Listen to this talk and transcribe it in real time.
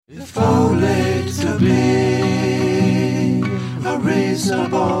If only to be a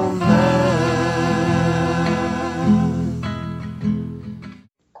reasonable man.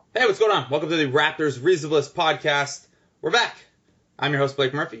 Hey, what's going on? Welcome to the Raptors Reasonablest podcast. We're back. I'm your host,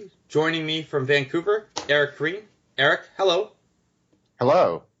 Blake Murphy. Joining me from Vancouver, Eric Green. Eric, hello.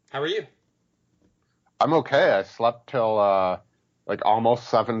 Hello. How are you? I'm okay. I slept till almost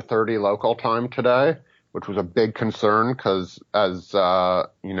 7:30 local time today, which was a big concern because as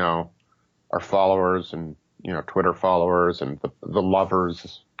our followers and Twitter followers and the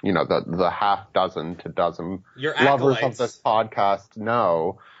lovers, the half dozen to dozen Your lovers acolytes of this podcast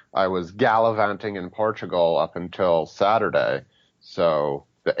know, I was gallivanting in Portugal up until Saturday. So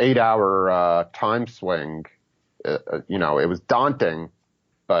the 8-hour time swing, it was daunting,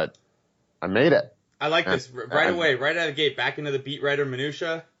 but I made it. I like this. Right away, right out of the gate, back into the beat writer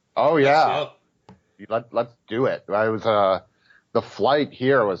minutia. Oh, yeah. Let's do it. The flight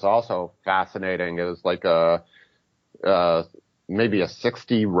here was also fascinating. It was like maybe a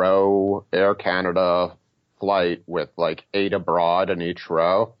 60-row Air Canada flight with like 8 abroad in each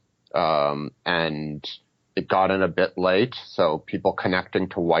row. And it got in a bit late, so people connecting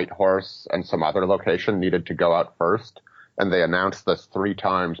to Whitehorse and some other location needed to go out first. And they announced this 3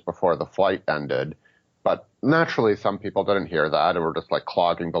 times before the flight ended. But naturally, some people didn't hear that and were just like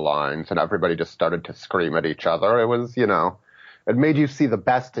clogging the lines, and everybody just started to scream at each other. It was, it made you see the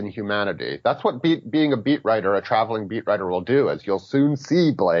best in humanity. That's what being a beat writer, a traveling beat writer will do, as you'll soon see,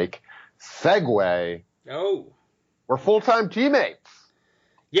 Blake. Segue. Oh. We're full-time teammates.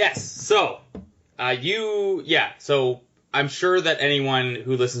 Yes. So, so I'm sure that anyone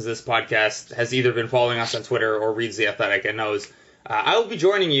who listens to this podcast has either been following us on Twitter or reads The Athletic and knows I will be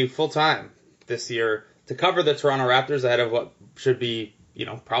joining you full-time this year to cover the Toronto Raptors ahead of what should be,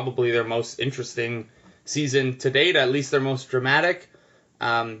 probably their most interesting season to date, at least their most dramatic.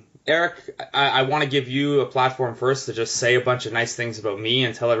 Eric, I want to give you a platform first to just say a bunch of nice things about me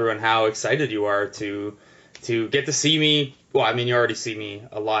and tell everyone how excited you are to get to see me. Well, I mean, you already see me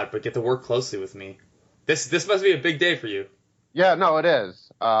a lot, but get to work closely with me. This must be a big day for you. Yeah, no, it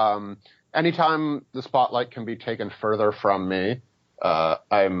is. Anytime the spotlight can be taken further from me,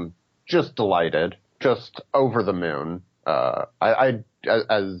 I'm just delighted, just over the moon. I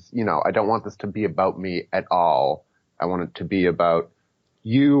don't want this to be about me at all. I want it to be about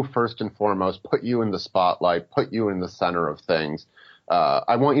you first and foremost, put you in the spotlight, put you in the center of things.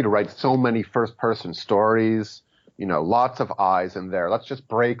 I want you to write so many first-person stories, lots of eyes in there. Let's just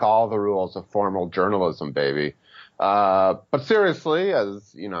break all the rules of formal journalism, baby. But seriously,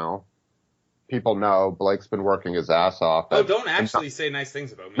 as, people know, Blake's been working his ass off. Oh, don't actually say nice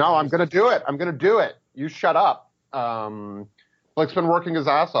things about me. No, I'm going to do it. I'm going to do it. You shut up. Blake's been working his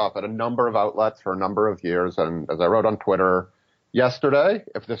ass off at a number of outlets for a number of years. And as I wrote on Twitter yesterday,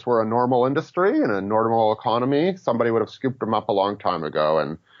 if this were a normal industry and a normal economy, somebody would have scooped him up a long time ago.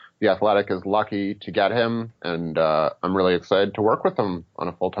 And The Athletic is lucky to get him. And I'm really excited to work with him on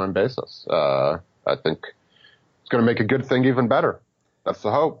a full-time basis. I think it's going to make a good thing even better. That's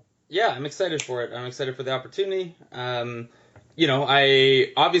the hope. Yeah, I'm excited for it. I'm excited for the opportunity. I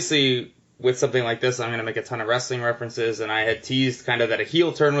obviously, with something like this, I'm going to make a ton of wrestling references, and I had teased kind of that a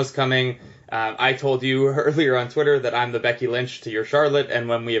heel turn was coming. I told you earlier on Twitter that I'm the Becky Lynch to your Charlotte, and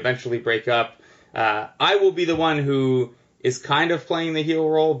when we eventually break up, I will be the one who is kind of playing the heel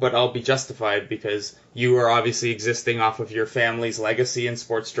role, but I'll be justified because you are obviously existing off of your family's legacy in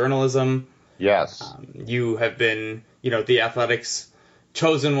sports journalism. Yes. You have been, The Athletic's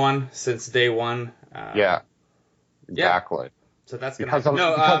chosen one since day one. Yeah, exactly. Yeah. So that's going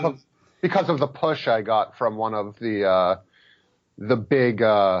to happen. Because of the push I got from one of the big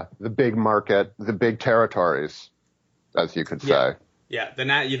market, the big territories, as you could say. Yeah.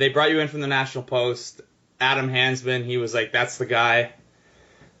 They brought you in from the National Post. Adam Hansman, he was like, "That's the guy.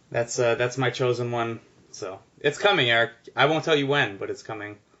 That's my chosen one." So it's coming, Eric. I won't tell you when, but it's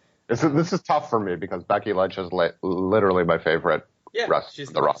coming. This is tough for me because Becky Lynch is literally my favorite. She's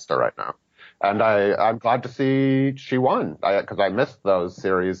the roster right now. And I'm glad to see she won because I missed those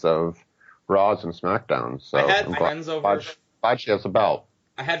series of Raws and SmackDowns. So I had friends over. Glad she has a belt.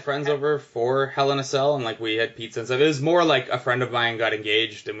 I had friends over for Hell in a Cell, and we had pizza and stuff. It was more like a friend of mine got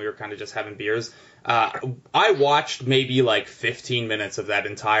engaged, and we were kind of just having beers. I watched maybe 15 minutes of that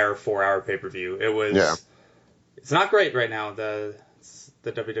entire 4-hour pay-per-view. It was. It's not great right now. The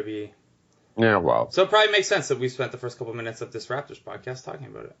WWE. Yeah, well. So it probably makes sense that we spent the first couple minutes of this Raptors podcast talking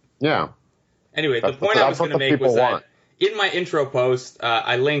about it. Yeah. Anyway, the point I was going to make was that in my intro post,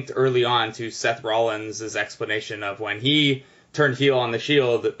 I linked early on to Seth Rollins' explanation of when he turned heel on the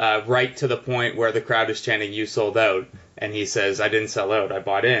Shield, right to the point where the crowd is chanting "You sold out," and he says, "I didn't sell out, I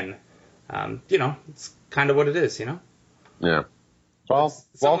bought in." It's kind of what it is, Yeah. Well,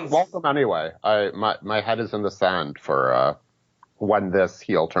 welcome anyway. My head is in the sand for when this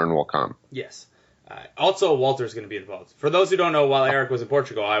heel turn will come. Yes. Also, Walter's going to be involved. For those who don't know, while Eric was in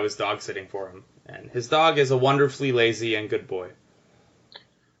Portugal, I was dog sitting for him. And his dog is a wonderfully lazy and good boy.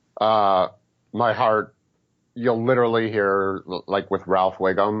 My heart, you'll literally hear, like with Ralph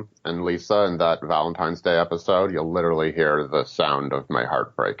Wiggum and Lisa in that Valentine's Day episode, you'll literally hear the sound of my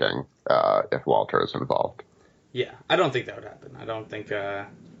heart breaking if Walter is involved. Yeah, I don't think that would happen. I don't think... I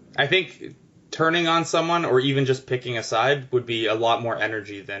think turning on someone or even just picking a side would be a lot more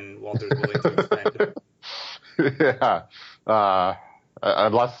energy than Walter's willing to expend. Yeah.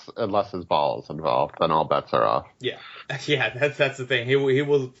 Unless his ball is involved, then all bets are off. Yeah. Yeah, that's the thing. He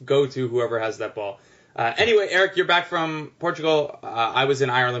will go to whoever has that ball. Anyway, Eric, you're back from Portugal. I was in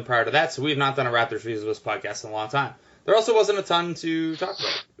Ireland prior to that, so we have not done a Raptors Vs. West podcast in a long time. There also wasn't a ton to talk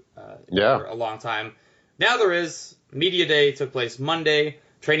about for a long time. Now there is. Media Day took place Monday.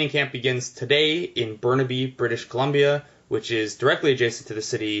 Training camp begins today in Burnaby, British Columbia, which is directly adjacent to the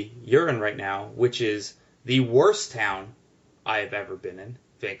city you're in right now, which is the worst town I have ever been in,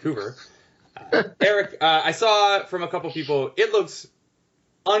 Vancouver. Eric, I saw from a couple people, it looks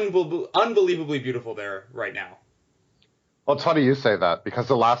unbelievably beautiful there right now. Well, it's funny you say that, because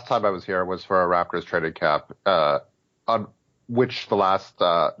the last time I was here was for a Raptors training camp, on which the last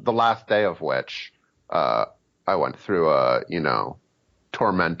day of which I went through a,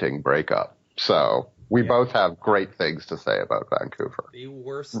 tormenting breakup. So we both have great things to say about Vancouver. The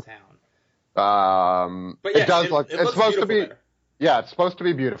worst town. But yeah, it does look. It's supposed to be. There. Yeah, it's supposed to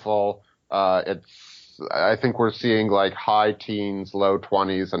be beautiful. I think we're seeing like high teens, low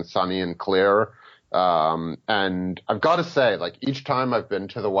 20s, and sunny and clear. And I've got to say, like each time I've been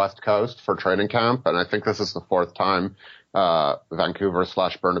to the West Coast for training camp, and I think this is the fourth time, Vancouver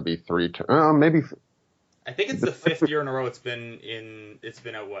 / Burnaby maybe. I think it's the fifth year in a row it's been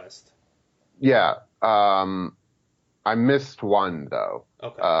out west. Yeah. I missed one though.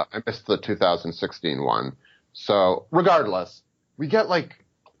 Okay. I missed the 2016 one. So regardless, we get like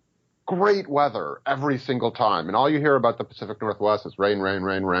great weather every single time, and all you hear about the Pacific Northwest is rain, rain,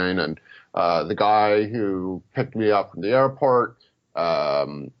 rain, rain. And the guy who picked me up from the airport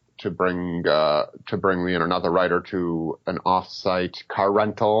to bring me and another writer to an off-site car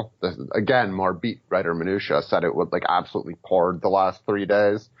rental. This is, again, more beat writer minutia, said it would like absolutely poured the last 3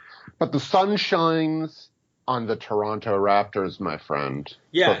 days, but the sun shines on the Toronto Raptors, my friend.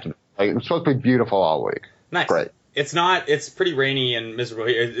 Yeah, it's supposed to be beautiful all week. Nice. Great. It's not. It's pretty rainy and miserable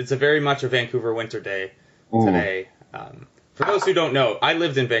here. It's a very much a Vancouver winter day today. For those who don't know, I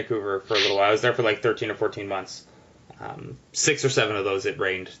lived in Vancouver for a little while. I was there for like 13 or 14 months. 6 or 7 of those it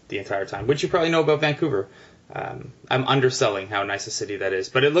rained the entire time, which you probably know about Vancouver. I'm underselling how nice a city that is,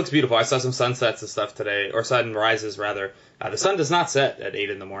 but it looks beautiful. I saw some sunsets and stuff today, or sunrises rather. The sun does not set at 8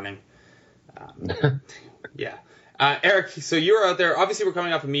 in the morning. Yeah. Eric, so you were out there. Obviously, we're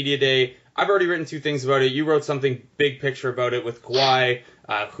coming off a media day. I've already written 2 things about it. You wrote something big picture about it with Kawhi,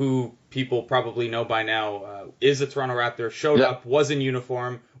 who people probably know by now is a Toronto Raptor, showed up, was in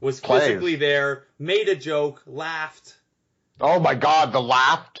uniform, was physically there, made a joke, laughed. Oh my God, the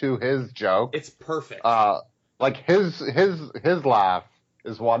laugh to his joke. It's perfect. Like his laugh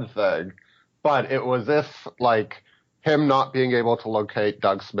is one thing, but it was if like him not being able to locate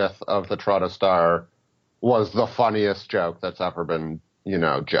Doug Smith of the Toronto Star was the funniest joke that's ever been,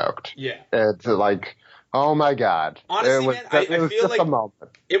 joked. Yeah. It's like, oh my God. Honestly, man, I feel like a moment.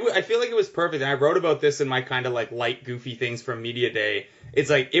 I feel like it was perfect, and I wrote about this in my kind of like light, goofy things from Media Day. It's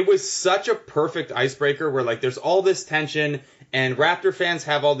like, it was such a perfect icebreaker where like there's all this tension, and Raptor fans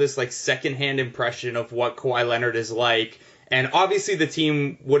have all this like secondhand impression of what Kawhi Leonard is like. And obviously the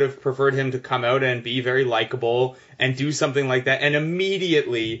team would have preferred him to come out and be very likable and do something like that. And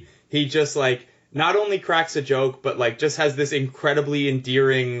immediately he just like not only cracks a joke, but like just has this incredibly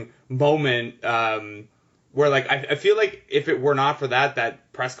endearing moment where like I feel like if it were not for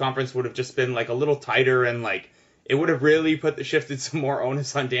that press conference would have just been like a little tighter, and like it would have really shifted some more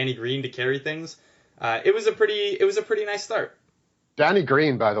onus on Danny Green to carry things. It was a pretty nice start. Danny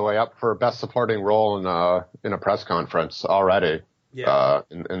Green, by the way, up for best supporting role in a press conference already. Yeah.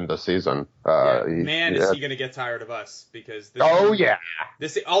 In the season. Is he going to get tired of us? Because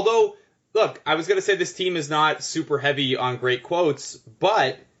although, look, I was going to say this team is not super heavy on great quotes,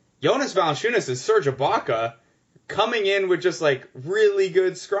 but Jonas Valanciunas and Serge Ibaka coming in with just like really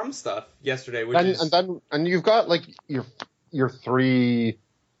good scrum stuff yesterday. And you've got like your 3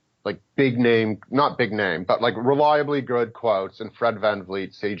 like not big name, but like reliably good quotes in Fred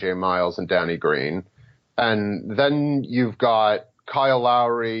VanVleet, CJ Miles, and Danny Green. And then you've got Kyle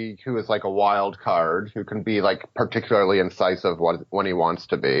Lowry, who is like a wild card, who can be like particularly incisive when he wants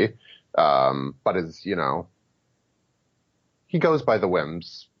to be, but is, he goes by the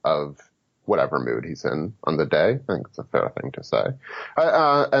whims of whatever mood he's in on the day. I think it's a fair thing to say.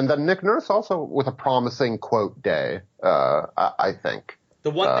 And then Nick Nurse also with a promising quote day, I think.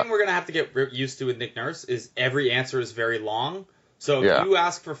 The one thing we're going to have to get used to with Nick Nurse is every answer is very long. So if you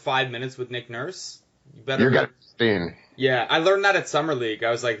ask for 5 minutes with Nick Nurse, you're getting 15. Yeah, I learned that at Summer League.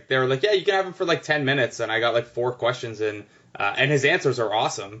 I was like, they were like, yeah, you can have him for like 10 minutes. And I got like 4 questions in, and his answers are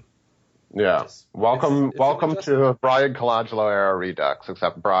awesome. Yeah. Welcome to Brian Colangelo era Redux,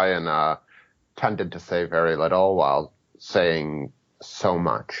 except Brian tended to say very little while saying so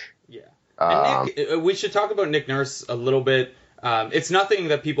much. Yeah. And Nick, we should talk about Nick Nurse a little bit. It's nothing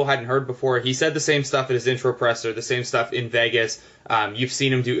that people hadn't heard before. He said the same stuff at his intro presser, the same stuff in Vegas. You've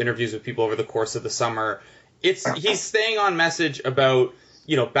seen him do interviews with people over the course of the summer. He's staying on message about,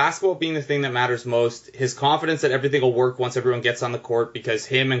 basketball being the thing that matters most, his confidence that everything will work once everyone gets on the court because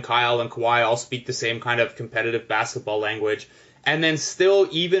him and Kyle and Kawhi all speak the same kind of competitive basketball language. And then still,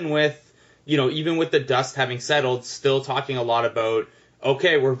 even with the dust having settled, still talking a lot about,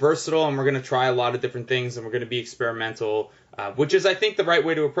 okay, we're versatile and we're going to try a lot of different things and we're going to be experimental, which is, I think, the right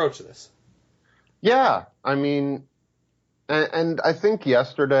way to approach this. Yeah, I mean, and I think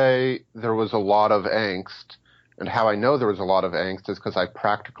yesterday there was a lot of angst. And how I know there was a lot of angst is because I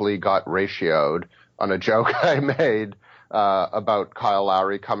practically got ratioed on a joke I made about Kyle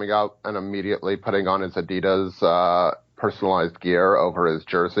Lowry coming out and immediately putting on his Adidas personalized gear over his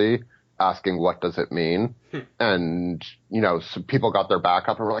jersey, asking what does it mean. And, so people got their back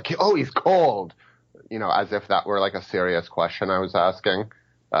up and were like, oh, he's cold, as if that were like a serious question I was asking.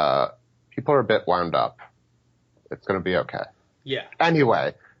 People are a bit wound up. It's going to be okay. Yeah.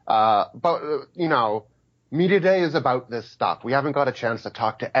 Anyway, but, Media Day is about this stuff. We haven't got a chance to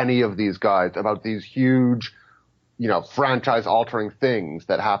talk to any of these guys about these huge, franchise-altering things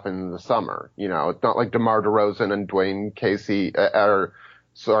that happen in the summer. It's not like DeMar DeRozan and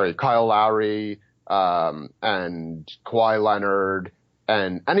Kyle Lowry, and Kawhi Leonard,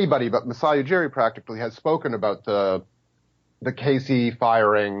 and anybody but Masai Ujiri practically has spoken about the Casey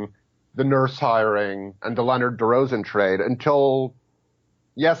firing, the Nurse hiring, and the Leonard DeRozan trade until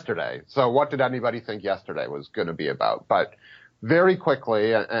yesterday. So what did anybody think yesterday was going to be about? But very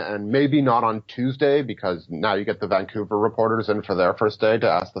quickly, and maybe not on Tuesday, because now you get the Vancouver reporters in for their first day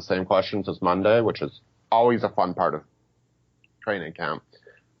to ask the same questions as Monday, which is always a fun part of training camp.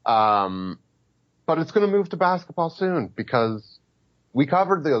 But it's going to move to basketball soon because we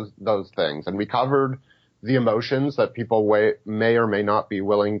covered those things, and we covered the emotions that people may or may not be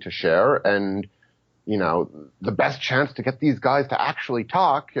willing to share. And the best chance to get these guys to actually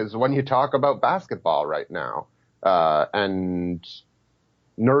talk is when you talk about basketball right now. And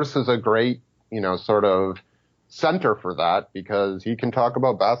Nurse is a great, sort of center for that because he can talk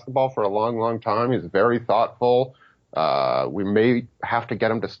about basketball for a long, long time. He's very thoughtful. We may have to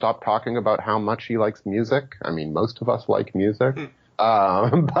get him to stop talking about how much he likes music. I mean, most of us like music.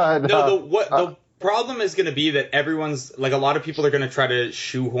 The problem is going to be that everyone's, like, a lot of people are going to try to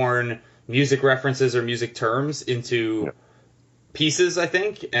shoehorn music references or music terms into pieces, I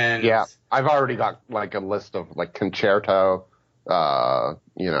think. And yeah, I've already got like a list of like concerto,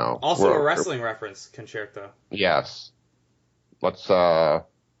 Also a wrestling reference, concerto. Yes. Let's pour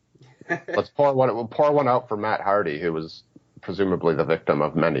one out for Matt Hardy, who was presumably the victim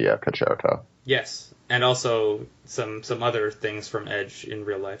of many a concerto. Yes, and also some other things from Edge in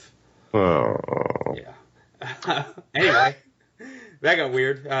real life. Oh. Yeah. Anyway. That got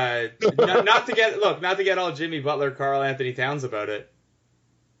weird. Not to get all Jimmy Butler, Karl Anthony Towns about it.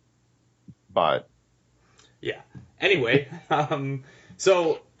 But yeah. Anyway,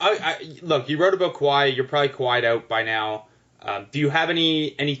 so look, you wrote about Kawhi. You're probably Kawhi'd out by now. Do you have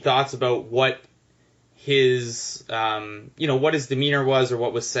any thoughts about what his what his demeanor was or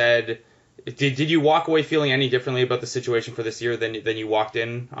what was said? Did you walk away feeling any differently about the situation for this year than you walked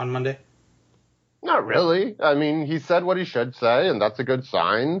in on Monday? Not really. I mean, he said what he should say, and that's a good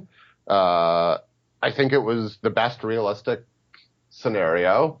sign. I think it was the best case realistic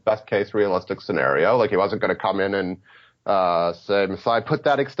scenario. Like, he wasn't going to come in and say, Masai, put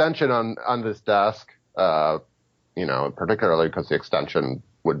that extension on this desk, particularly because the extension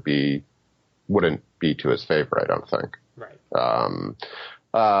wouldn't be to his favor, I don't think. Right.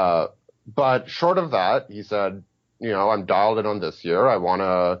 But short of that, he said, I'm dialed in on this year. I want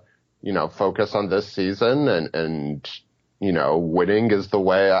to, focus on this season and winning is the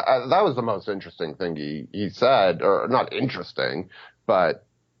way. That was the most interesting thing he said, or not interesting, but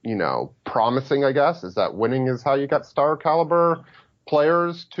promising, I guess, is that winning is how you get star caliber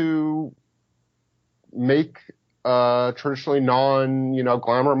players to make traditionally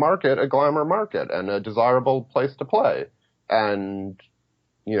glamour market a glamour market and a desirable place to play. And,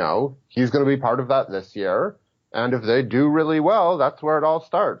 he's going to be part of that this year. And if they do really well, that's where it all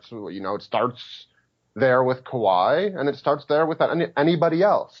starts. It starts there with Kawhi, and it starts there with anybody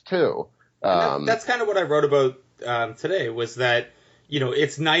else, too. That's kind of what I wrote about today, was that,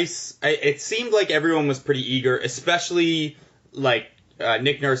 it's nice. It seemed like everyone was pretty eager, especially,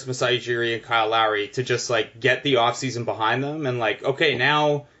 Nick Nurse, Masai Ujiri, and Kyle Lowry, to just, get the offseason behind them. And, okay,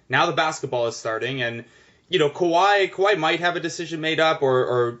 now the basketball is starting, and Kawhi might have a decision made up,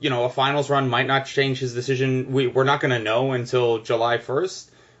 or a finals run might not change his decision. We're not going to know until July 1st.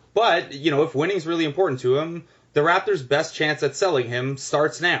 But, if winning's really important to him, the Raptors' best chance at selling him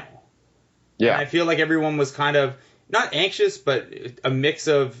starts now. Yeah. And I feel like everyone was kind of, not anxious, but a mix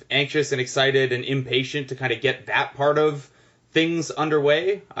of anxious and excited and impatient to kind of get that part of things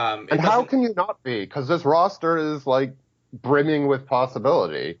underway. And how can you not be? Because this roster is, brimming with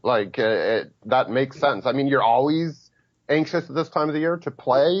possibility. That makes sense. I mean, you're always anxious at this time of the year to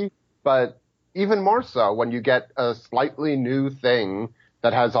play, but even more so when you get a slightly new thing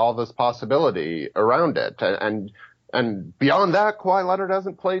that has all this possibility around it. And beyond that, Kawhi Leonard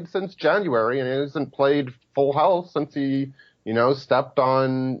hasn't played since January, and he hasn't played full health since he, stepped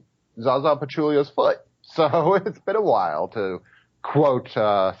on Zaza Pachulia's foot. So it's been a while, to quote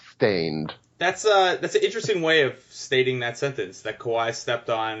Stained. That's an interesting way of stating that sentence, that Kawhi stepped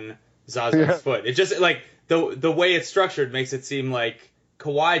on Zaza's foot. It just, the way it's structured makes it seem like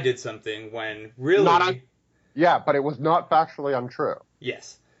Kawhi did something when really... Yeah, but it was not factually untrue.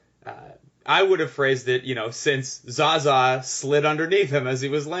 Yes. I would have phrased it, since Zaza slid underneath him as he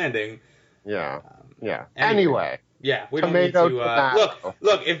was landing. Yeah. Anyway. Yeah, we don't need to...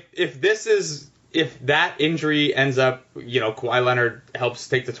 Look, if that injury ends up, Kawhi Leonard helps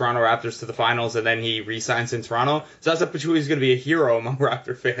take the Toronto Raptors to the finals and then he re-signs in Toronto, Zaza Pachulia is going to be a hero among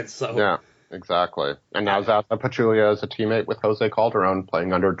Raptor fans. So yeah, exactly. And now Zaza Pachulia is a teammate with Jose Calderon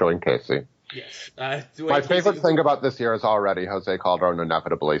playing under Dwayne Casey. Yes. My favorite thing about this year is already Jose Calderon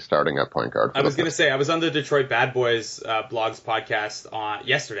inevitably starting at point guard. I was going to say, I was on the Detroit Bad Boys blogs podcast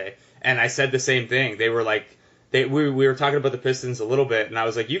yesterday, and I said the same thing. They were like, we were talking about the Pistons a little bit, and I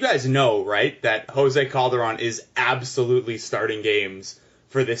was like, you guys know, right, that Jose Calderon is absolutely starting games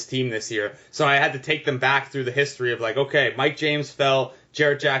for this team this year. So I had to take them back through the history of okay, Mike James fell,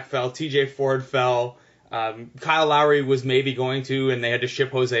 Jarrett Jack fell, TJ Ford fell, Kyle Lowry was maybe going to, and they had to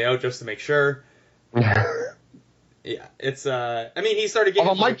ship Jose out just to make sure. Yeah, it's, he started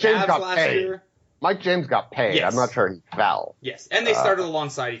getting Mike James got last paid. year. Mike James got paid. Yes. I'm not sure he fell. Yes, and they started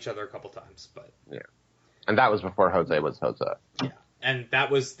alongside each other a couple times, but... Yeah. And that was before Jose was Jose. Yeah, and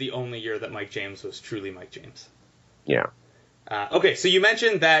that was the only year that Mike James was truly Mike James. Yeah. Okay, so you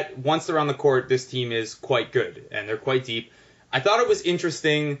mentioned that once they're on the court, this team is quite good, and they're quite deep. I thought it was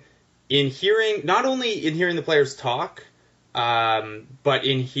interesting not only in hearing the players talk, but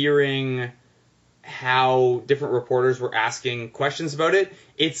in hearing how different reporters were asking questions about it.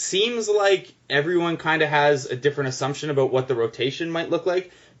 It seems like everyone kind of has a different assumption about what the rotation might look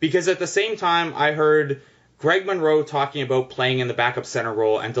like, because at the same time, I heard Greg Monroe talking about playing in the backup center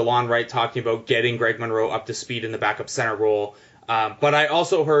role, and DeLon Wright talking about getting Greg Monroe up to speed in the backup center role. But I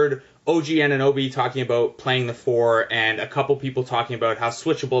also heard OG Anunoby talking about playing the 4, and a couple people talking about how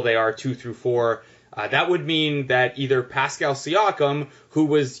switchable they are 2 through 4. That would mean that either Pascal Siakam, who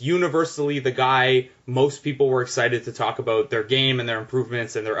was universally the guy most people were excited to talk about their game and their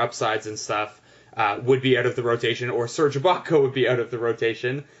improvements and their upsides and stuff, would be out of the rotation, or Serge Ibaka would be out of the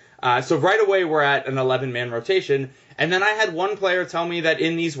rotation. So right away we're at an 11-man rotation. And then I had one player tell me that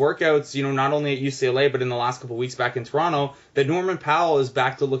in these workouts, not only at UCLA, but in the last couple of weeks back in Toronto, that Norman Powell is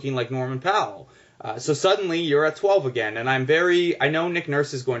back to looking like Norman Powell. So suddenly you're at 12 again. And I know Nick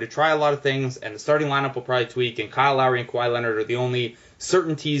Nurse is going to try a lot of things, and the starting lineup will probably tweak, and Kyle Lowry and Kawhi Leonard are the only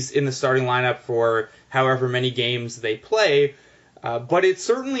certainties in the starting lineup for however many games they play. But it's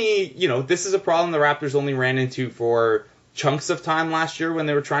certainly, this is a problem the Raptors only ran into for chunks of time last year when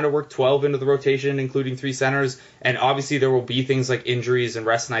they were trying to work 12 into the rotation, including 3 centers. And obviously there will be things like injuries and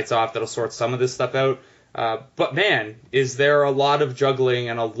rest nights off that'll sort some of this stuff out. But man, is there a lot of juggling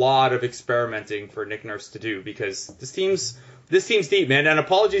and a lot of experimenting for Nick Nurse to do, because this team's deep, man. And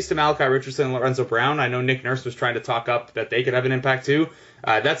apologies to Malachi Richardson and Lorenzo Brown. I know Nick Nurse was trying to talk up that they could have an impact too.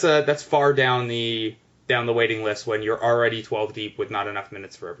 That's far down the waiting list when you're already 12 deep with not enough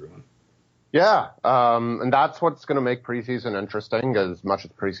minutes for everyone. Yeah, and that's what's going to make preseason interesting, as much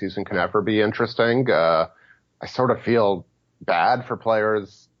as preseason can ever be interesting. I sort of feel bad for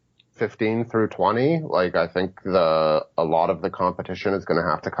players 15 through 20. Like, I think a lot of the competition is going to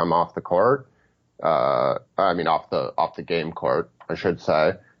have to come off the court. Off the game court, I should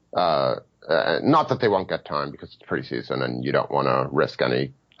say. Not that they won't get time because it's preseason and you don't want to risk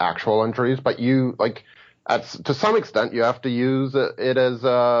any actual injuries, but to some extent, you have to use it as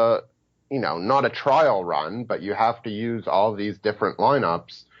not a trial run, but you have to use all these different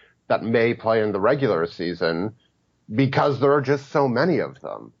lineups that may play in the regular season because there are just so many of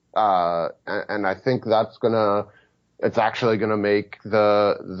them. And I think it's actually gonna make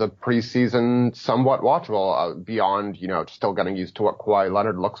the preseason somewhat watchable, beyond, still getting used to what Kawhi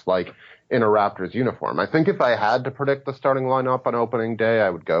Leonard looks like in a Raptors uniform. I think if I had to predict the starting lineup on opening day, I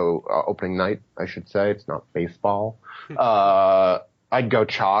would go, opening night, I should say. It's not baseball. I'd go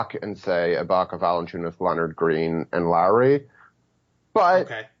chalk and say Ibaka, Valanciunas, Leonard, Green, and Lowry. But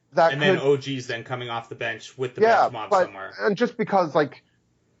okay. Then OG's then coming off the bench with the bench mob somewhere. And just because,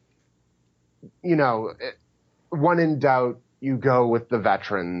 when in doubt, you go with the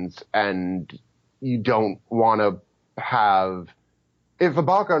veterans, and you don't want to have. If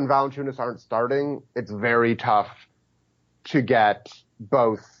Ibaka and Valanciunas aren't starting, it's very tough to get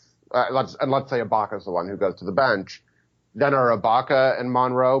both. Let's say Ibaka's the one who goes to the bench. Then are Ibaka and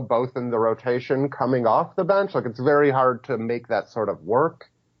Monroe both in the rotation coming off the bench? It's very hard to make that sort of work,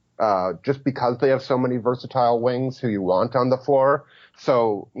 just because they have so many versatile wings who you want on the floor.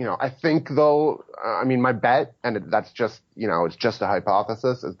 So, I think my bet, and that's just, it's just a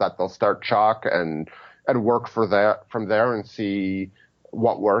hypothesis, is that they'll start chalk and work from there and see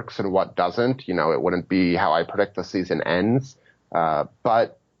what works and what doesn't. It wouldn't be how I predict the season ends.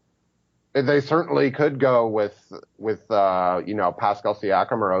 But they certainly could go with Pascal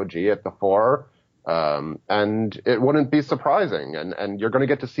Siakam or OG at the 4. And it wouldn't be surprising. And you're going to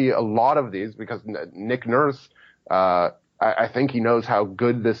get to see a lot of these because Nick Nurse, I think he knows how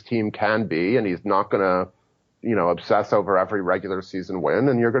good this team can be, and he's not going to, obsess over every regular season win.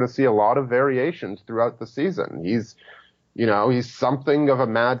 And you're going to see a lot of variations throughout the season. He's something of a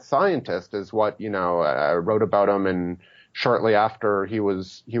mad scientist, is what, I wrote about him, and shortly after he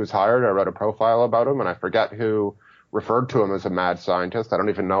was hired, I wrote a profile about him, and I forget who referred to him as a mad scientist. I don't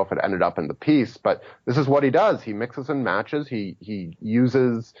even know if it ended up in the piece, but this is what he does. He mixes and matches. He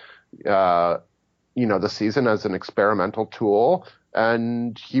uses, the season as an experimental tool,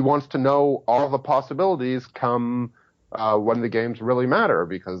 and he wants to know all the possibilities come when the games really matter,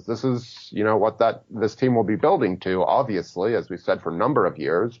 because this is, what this team will be building to, obviously, as we said, for a number of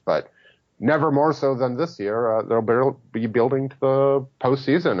years, but never more so than this year. They'll be building to the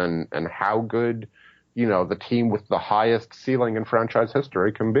postseason and how good, the team with the highest ceiling in franchise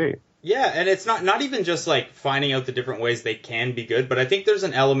history can be. Yeah, and it's not even just finding out the different ways they can be good, but I think there's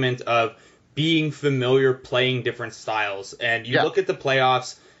an element of being familiar playing different styles. And you look at the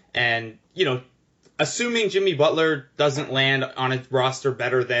playoffs and, assuming Jimmy Butler doesn't land on a roster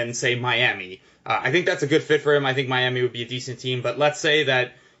better than, say, Miami, I think that's a good fit for him. I think Miami would be a decent team. But let's say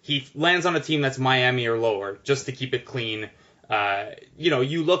that he lands on a team that's Miami or lower, just to keep it clean.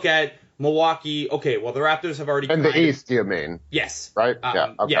 You look at Milwaukee. Okay, well, the Raptors have already... In the East, you mean? Yes. Right?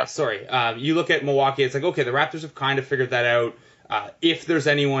 Yeah, okay. Yeah, sorry. You look at Milwaukee, it's okay, the Raptors have kind of figured that out. If there's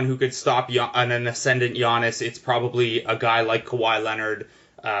anyone who could stop an ascendant Giannis, it's probably a guy like Kawhi Leonard.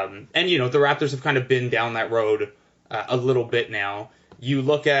 And, the Raptors have kind of been down that road a little bit now. You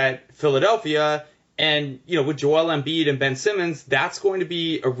look at Philadelphia, and, with Joel Embiid and Ben Simmons, that's going to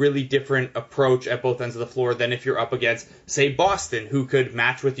be a really different approach at both ends of the floor than if you're up against, say, Boston, who could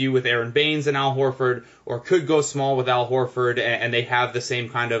match with you with Aaron Baines and Al Horford, or could go small with Al Horford, and they have the same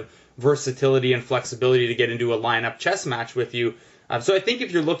kind of versatility and flexibility to get into a lineup chess match with you. So I think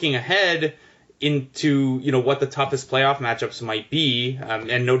if you're looking ahead into, what the toughest playoff matchups might be,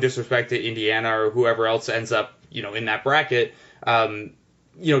 and no disrespect to Indiana or whoever else ends up, in that bracket,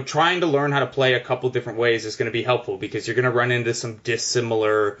 trying to learn how to play a couple different ways is going to be helpful, because you're going to run into some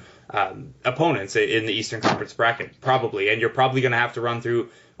dissimilar opponents in the Eastern Conference bracket, probably. And you're probably going to have to run through,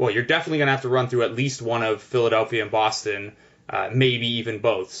 you're definitely going to have to run through at least one of Philadelphia and Boston, maybe even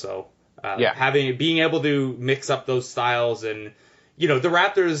both. So being able to mix up those styles. And, the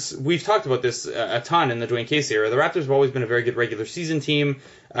Raptors, we've talked about this a ton in the Dwayne Casey era. The Raptors have always been a very good regular season team.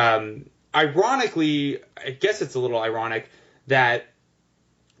 Ironically, I guess it's a little ironic that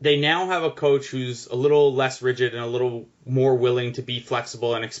they now have a coach who's a little less rigid and a little more willing to be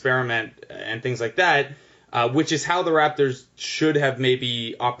flexible and experiment and things like that, which is how the Raptors should have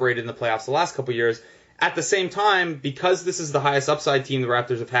maybe operated in the playoffs the last couple of years. At the same time, because this is the highest upside team the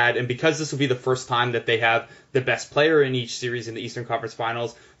Raptors have had, and because this will be the first time that they have the best player in each series in the Eastern Conference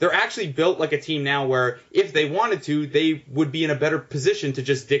Finals, they're actually built like a team now where if they wanted to, they would be in a better position to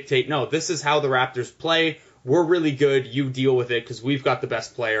just dictate, no, this is how the Raptors play. We're really good. You deal with it because we've got the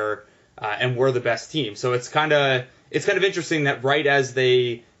best player and we're the best team. So it's kind of interesting that right as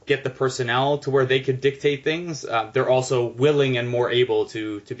they get the personnel to where they could dictate things, they're also willing and more able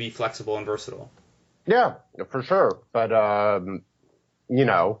to be flexible and versatile. Yeah, for sure. But,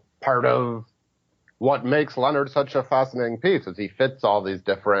 part of what makes Leonard such a fascinating piece is he fits all these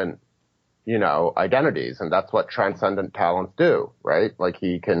different, identities. And that's what transcendent talents do, right? Like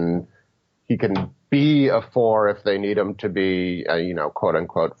he can be a 4 if they need him to be a, quote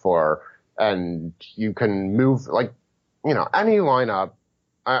unquote 4. And you can move any lineup.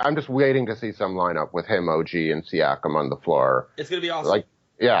 I'm just waiting to see some lineup with him, OG, and Siakam on the floor. It's going to be awesome.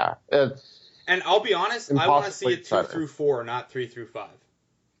 And I'll be honest, I want to see it 2 through 4, not 3 through 5.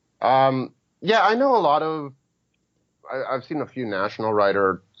 I know a lot of. I've seen a few national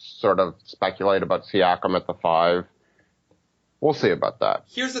writers sort of speculate about Siakam at the 5. We'll see about that.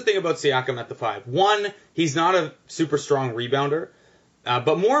 Here's the thing about Siakam at the 5. One, he's not a super strong rebounder.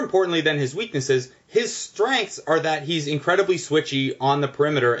 But more importantly than his weaknesses, his strengths are that he's incredibly switchy on the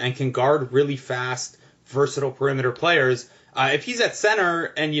perimeter and can guard really fast, versatile perimeter players. If he's at center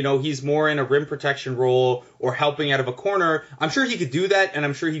and, he's more in a rim protection role or helping out of a corner, I'm sure he could do that, and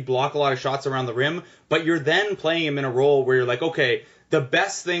I'm sure he'd block a lot of shots around the rim. But you're then playing him in a role where you're like, okay, the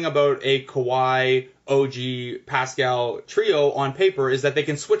best thing about a Kawhi, OG, Pascal trio on paper is that they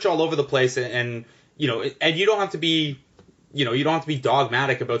can switch all over the place and you don't have to be you don't have to be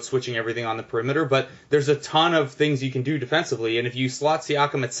dogmatic about switching everything on the perimeter, but there's a ton of things you can do defensively. And if you slot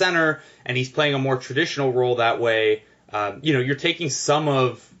Siakam at center and he's playing a more traditional role that way, you're taking some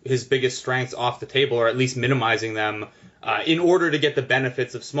of his biggest strengths off the table, or at least minimizing them in order to get the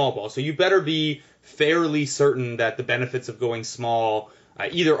benefits of small ball. So you better be fairly certain that the benefits of going small,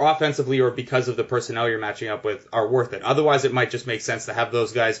 either offensively or because of the personnel you're matching up with, are worth it. Otherwise, it might just make sense to have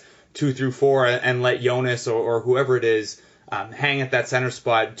those guys 2 through 4 and let Jonas or whoever it is hang at that center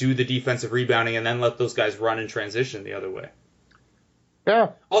spot, do the defensive rebounding, and then let those guys run in transition the other way.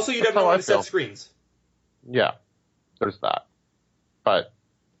 Yeah. Also, you'd have no one to set screens. Yeah, there's that. But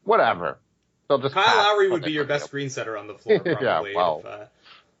whatever. They'll just Kyle Lowry would be your best screen setter on the floor, probably. Yeah, well,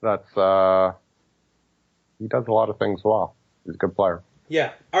 that's he does a lot of things well. He's a good player.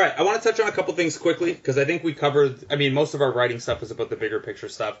 Yeah. All right. I want to touch on a couple things quickly because I think we covered. Most of our writing stuff is about the bigger picture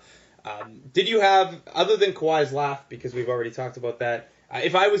stuff. Did you have, other than Kawhi's laugh, because we've already talked about that,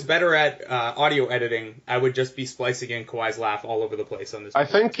 if I was better at audio editing, I would just be splicing in Kawhi's laugh all over the place on this. I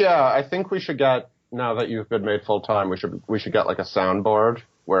think we should get, now that you've been made full time, we should get like a soundboard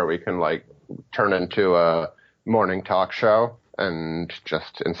where we can like turn into a morning talk show and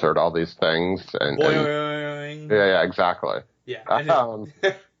just insert all these things and yeah, exactly. Yeah.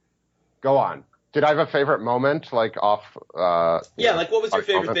 Go on. Did I have a favorite moment, like off? What was your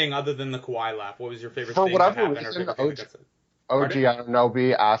favorite thing other than the Kawhi laugh? What was your favorite thing that happened? OG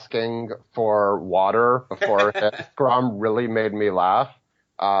Anunoby asking for water before his scrum really made me laugh.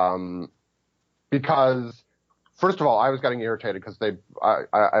 Because, first of all, I was getting irritated because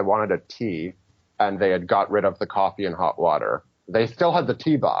I wanted a tea, and they had got rid of the coffee and hot water. They still had the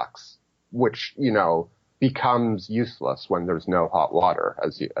tea box, which becomes useless when there's no hot water,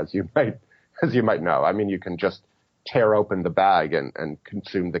 as you might know. You can just tear open the bag and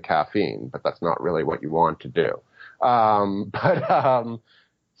consume the caffeine, but that's not really what you want to do.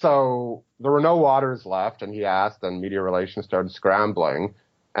 So there were no waters left, and he asked, and media relations started scrambling,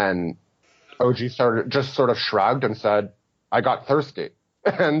 and OG just sort of shrugged and said, "I got thirsty."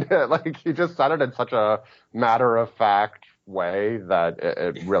 And he just said it in such a matter-of-fact way that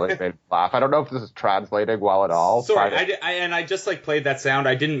it really made me laugh. I don't know if this is translating well at all. Sorry, I just played that sound.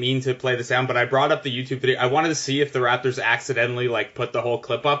 I didn't mean to play the sound, but I brought up the YouTube video. I wanted to see if the Raptors accidentally put the whole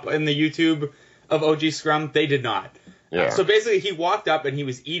clip up in the YouTube of OG Scrum. They did not. Yeah. So basically, he walked up and he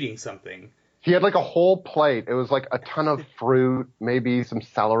was eating something. He had a whole plate. It was a ton of fruit, maybe some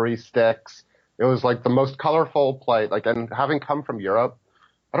celery sticks. It was the most colorful plate. And having come from Europe,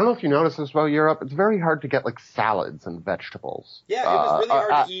 I don't know if you noticed this about Europe. It's very hard to get salads and vegetables. Yeah, it was really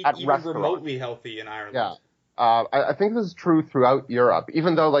hard to eat even remotely healthy in Ireland. Yeah, I think this is true throughout Europe.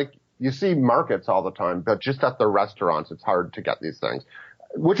 Even though you see markets all the time, but just at the restaurants, it's hard to get these things.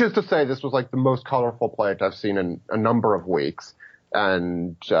 Which is to say, this was the most colorful plate I've seen in a number of weeks,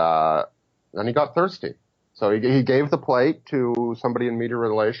 and then he got thirsty. So he gave the plate to somebody in media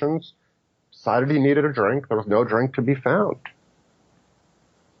relations. Decided he needed a drink. There was no drink to be found.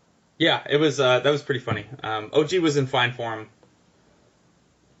 Yeah, it was that was pretty funny. OG was in fine form.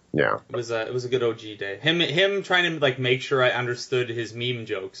 Yeah, it was a good OG day. Him trying to like make sure I understood his meme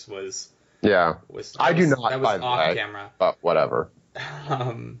jokes was I do not. That was by the off way, camera. but whatever.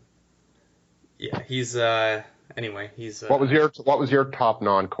 Yeah, he's anyway, he's What was your top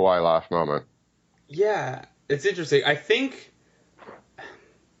non-Kawhi laugh moment? Yeah, it's interesting. I think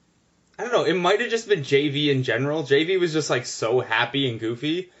I don't know, it might have just been JV in general. JV was just like so happy and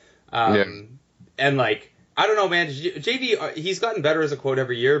goofy. And like I don't know, man. JV, he's gotten better as a quote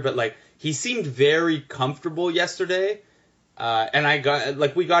every year, but like he seemed very comfortable yesterday. And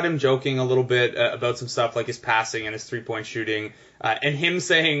we got him joking a little bit about some stuff like his passing and his 3-point shooting, and him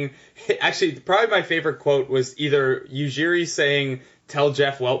saying, actually, probably my favorite quote was either Ujiri saying, "Tell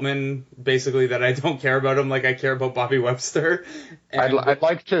Jeff Weltman basically that I don't care about him like I care about Bobby Webster." And I'd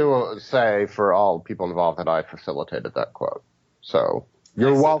like to say for all people involved that I facilitated that quote. So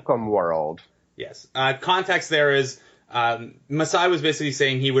you're welcome, world. Yes. Context there is Masai was basically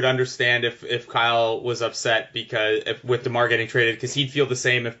saying he would understand if Kyle was upset with DeMar getting traded because he'd feel the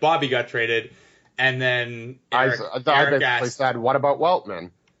same if Bobby got traded. And then Eric basically asked, said, "What about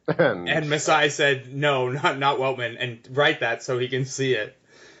Weltman?" and Masai said, "No, not Weltman," and write that so he can see it.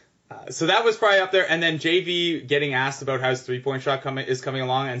 So that was probably up there. And then JV getting asked about how his 3-point shot is coming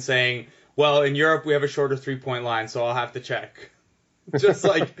along and saying, "Well, in Europe we have a shorter 3-point line, so I'll have to check." Just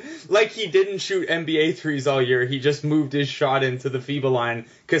like he didn't shoot NBA threes all year. He just moved his shot into the FIBA line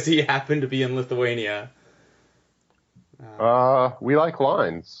because he happened to be in Lithuania. We like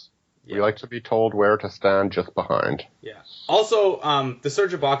lines. Yeah. We like to be told where to stand just behind. Yeah. Also, the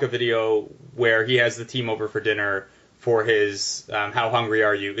Serge Ibaka video where he has the team over for dinner for his "How Hungry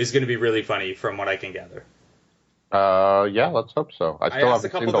Are You" is going to be really funny from what I can gather. Yeah, let's hope so. I still asked a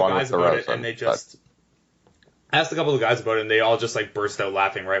couple of the guys about it, and they just... I asked a couple of guys about it, and they all just like burst out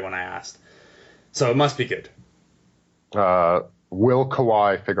laughing right when I asked. So it must be good. Will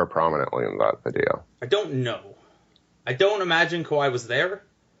Kawhi figure prominently in that video? I don't know. I don't imagine Kawhi was there.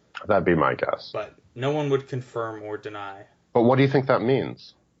 That'd be my guess. But no one would confirm or deny. But what do you think that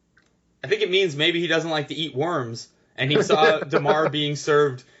means? I think it means maybe he doesn't like to eat worms, and he saw DeMar being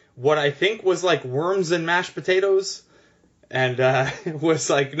served what I think was like worms and mashed potatoes. And was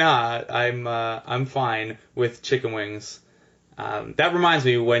like, nah, I'm fine with chicken wings. That reminds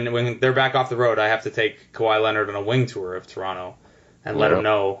me, when they're back off the road, I have to take Kawhi Leonard on a wing tour of Toronto and let him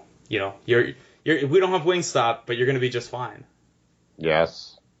know, we don't have Wingstop, but you're going to be just fine.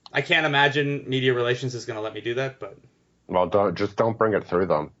 Yes. I can't imagine media relations is going to let me do that, but... Well, don't bring it through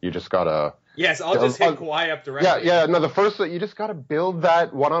them. You just gotta... Yes, I'll just hit Kawhi up directly. Yeah, no, you just gotta build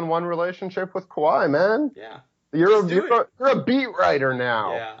that one-on-one relationship with Kawhi, man. Yeah. You're a beat writer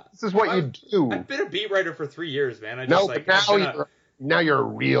now. Yeah. This is what you do. I've been a beat wrter for 3 years, man. But now you're a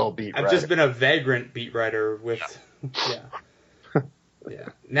real beat writer. I've just been a vagrant beat writer with, yeah.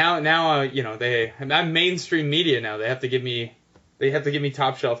 Now, I'm mainstream media now. They have to give me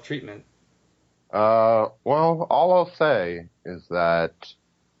top shelf treatment. Well, all I'll say is that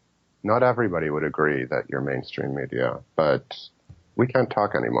not everybody would agree that you're mainstream media, but we can't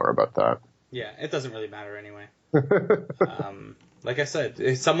talk anymore about that. Yeah, it doesn't really matter anyway. Like I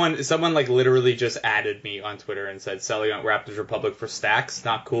said, someone like literally just added me on Twitter and said selling out Raptors Republic for stacks,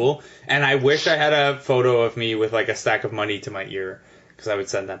 not cool. And I wish I had a photo of me with like a stack of money to my ear because I would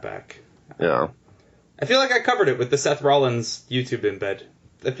send that back. Yeah. I feel like I covered it with the Seth Rollins YouTube embed.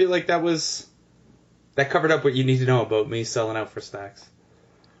 I feel like that covered up what you need to know about me selling out for stacks.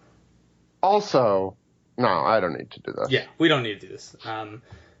 Also, no, I don't need to do this. Yeah, we don't need to do this.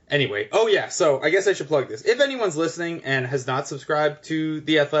 Anyway, so I guess I should plug this. If anyone's listening and has not subscribed to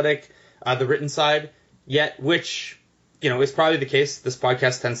The Athletic, the written side yet, which, is probably the case. This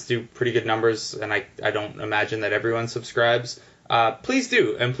podcast tends to do pretty good numbers, and I don't imagine that everyone subscribes. Please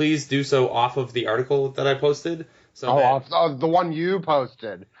do, and please do so off of the article that I posted. So the one you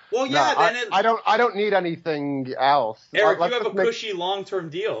posted. Well, yeah, no, I don't need anything else. Eric, you have a cushy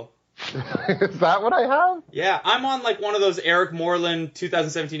long-term deal. Is that what I have? Yeah, I'm on like one of those Eric Moreland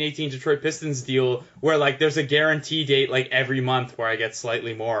 2017-18 Detroit Pistons deal where like there's a guarantee date like every month where I get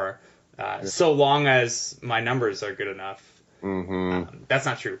slightly more, so long as my numbers are good enough. Mm-hmm. That's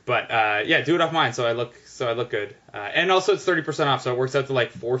not true, but do it off mine so I look good. And also it's 30% off, so it works out to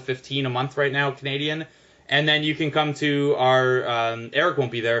like $4.15 a month right now Canadian. And then you can come to our Eric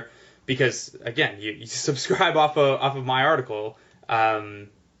won't be there because again you subscribe off of my article.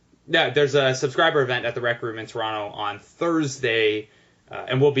 Yeah, there's a subscriber event at the Rec Room in Toronto on Thursday,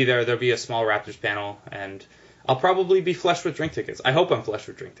 and we'll be there. There'll be a small Raptors panel, and I'll probably be flushed with drink tickets. I hope I'm flushed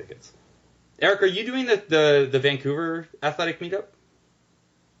with drink tickets. Eric, are you doing the Vancouver Athletic meetup?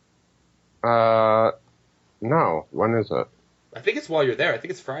 No. When is it? I think it's while you're there. I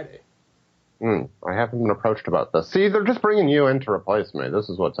think it's Friday. I haven't been approached about this. See, they're just bringing you in to replace me. This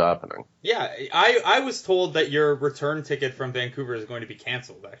is what's happening. Yeah, I was told that your return ticket from Vancouver is going to be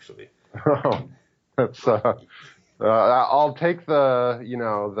canceled, actually. Oh, that's, I'll take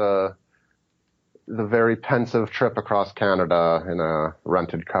the very pensive trip across Canada in a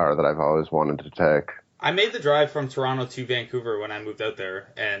rented car that I've always wanted to take. I made the drive from Toronto to Vancouver when I moved out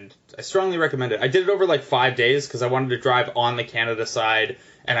there, and I strongly recommend it. I did it over like 5 days because I wanted to drive on the Canada side,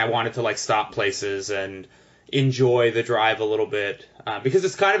 and I wanted to like stop places and enjoy the drive a little bit because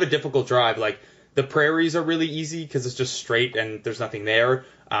it's kind of a difficult drive. Like the prairies are really easy because it's just straight and there's nothing there.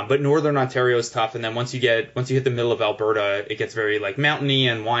 But northern Ontario is tough, and then once you hit the middle of Alberta, it gets very like mountainy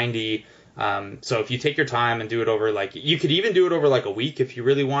and windy. So if you take your time and do it over like you could even do it over like a week if you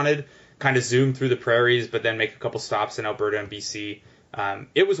really wanted. Kind of zoom through the prairies, but then make a couple stops in Alberta and BC.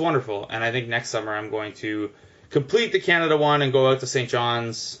 It was wonderful, and I think next summer I'm going to complete the Canada one and go out to St.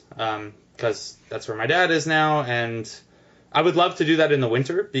 John's because that's where my dad is now, and I would love to do that in the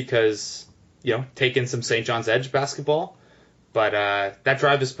winter because, take in some St. John's Edge basketball, but that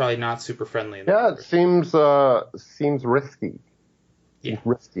drive is probably not super friendly in the winter. It seems risky. Yeah. It's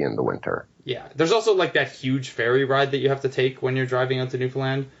risky in the winter. Yeah, there's also like that huge ferry ride that you have to take when you're driving out to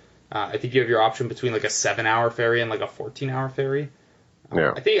Newfoundland. I think you have your option between like a 7-hour ferry and like a 14-hour ferry.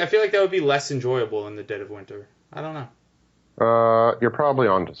 Yeah. I feel like that would be less enjoyable in the dead of winter. I don't know. You're probably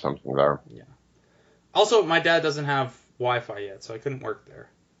onto something there. Yeah. Also, my dad doesn't have Wi-Fi yet, so I couldn't work there.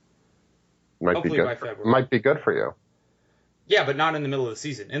 Hopefully by February. Might be good for you. Yeah, but not in the middle of the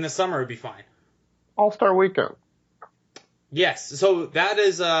season. In the summer, it'd be fine. All-Star Weekend. Yes. So that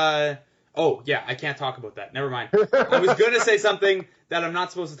is. Oh, yeah, I can't talk about that. Never mind. I was going to say something that I'm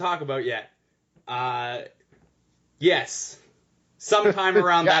not supposed to talk about yet. Yes. Sometime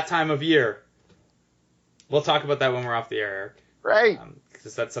around that time of year. We'll talk about that when we're off the air, Eric. Right.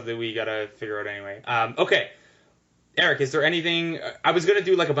 Because that's something we got to figure out anyway. Okay. Eric, is there anything... I was going to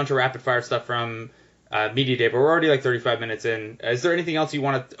do like a bunch of rapid-fire stuff from Media Day, but we're already like 35 minutes in. Is there anything else you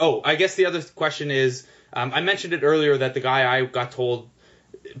want to... Oh, I guess the other question is... I mentioned it earlier that the guy I got told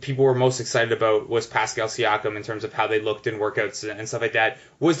people were most excited about was Pascal Siakam in terms of how they looked in workouts and stuff like that.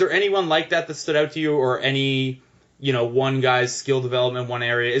 Was there anyone like that stood out to you, or any, one guy's skill development, one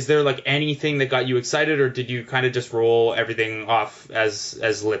area? Is there like anything that got you excited, or did you kind of just roll everything off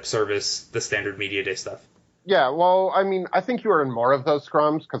as lip service, the standard Media Day stuff? Yeah, well, I mean, I think you were in more of those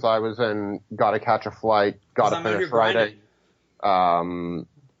scrums because I was in Gotta Catch a Flight, Gotta Finish Friday.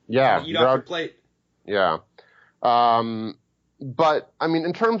 Yeah. Eat off your plate. Yeah. But, I mean,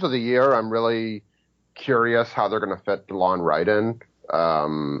 in terms of the year, I'm really curious how they're going to fit DeLon Wright in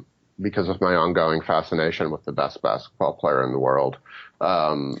because of my ongoing fascination with the best basketball player in the world.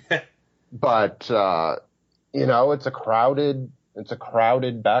 But, it's a crowded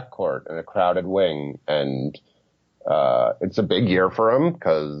backcourt and a crowded wing. And it's a big year for him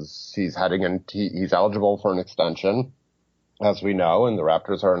because he's he's eligible for an extension, as we know, and the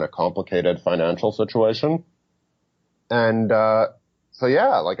Raptors are in a complicated financial situation. And, so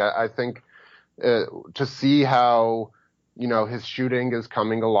yeah, like I think, to see how, his shooting is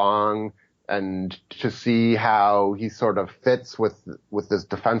coming along and to see how he sort of fits with this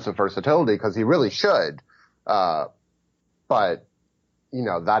defensive versatility, because he really should. But,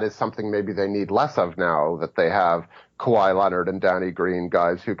 that is something maybe they need less of now that they have Kawhi Leonard and Danny Green,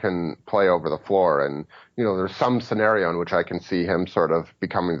 guys who can play over the floor. And, there's some scenario in which I can see him sort of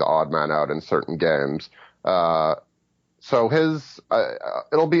becoming the odd man out in certain games. So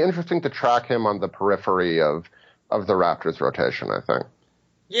it'll be interesting to track him on the periphery of the Raptors rotation, I think.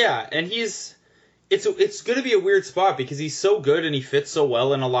 Yeah, and it's going to be a weird spot because he's so good and he fits so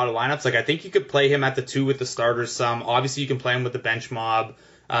well in a lot of lineups. Like, I think you could play him at the 2 with the starters some. Obviously, you can play him with the bench mob,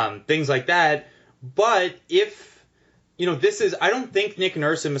 things like that. But if, I don't think Nick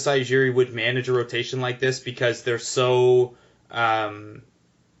Nurse and Masai Ujiri would manage a rotation like this because they're so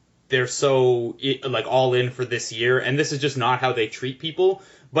like all in for this year, and this is just not how they treat people.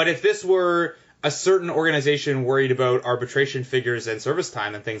 But if this were a certain organization worried about arbitration figures and service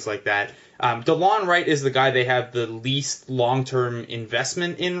time and things like that, DeLon Wright is the guy they have the least long-term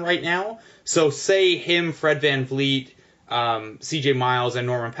investment in right now. So say him, Fred VanVleet, CJ Miles, and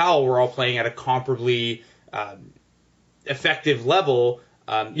Norman Powell were all playing at a comparably effective level.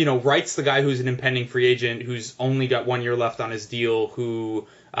 Wright's the guy who's an impending free agent, who's only got 1 year left on his deal, who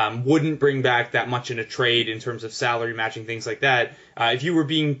wouldn't bring back that much in a trade in terms of salary matching, things like that. If you were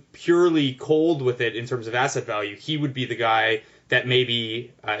being purely cold with it in terms of asset value, he would be the guy that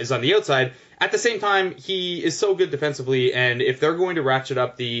maybe is on the outside. At the same time, he is so good defensively, and if they're going to ratchet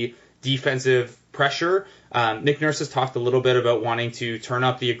up the defensive pressure. Nick Nurse has talked a little bit about wanting to turn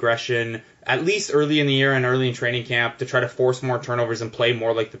up the aggression, at least early in the year and early in training camp, to try to force more turnovers and play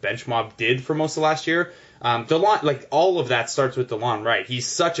more like the bench mob did for most of last year. DeLon, like all of that starts with DeLon Wright. He's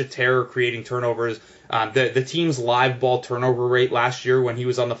such a terror creating turnovers. The team's live ball turnover rate last year when he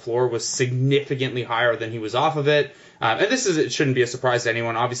was on the floor was significantly higher than he was off of it. And it shouldn't be a surprise to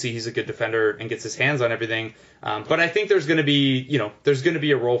anyone. Obviously, he's a good defender and gets his hands on everything. But I think there's going to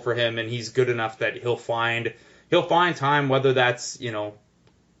be a role for him, and he's good enough that he'll find time, whether that's,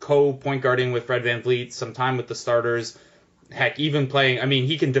 co-point guarding with Fred VanVleet, some time with the starters, heck, even playing. I mean,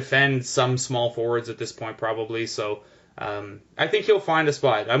 he can defend some small forwards at this point probably. So I think he'll find a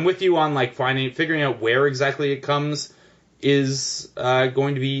spot. I'm with you on figuring out where exactly it comes is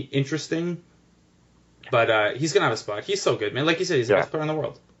going to be interesting. But he's going to have a spot. He's so good, man. Like you said, he's the best player in the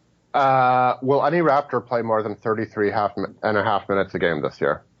world. Will any Raptor play more than 33 and a half minutes a game this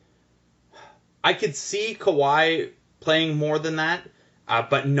year? I could see Kawhi playing more than that,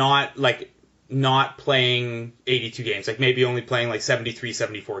 but not playing 82 games. Like maybe only playing 73,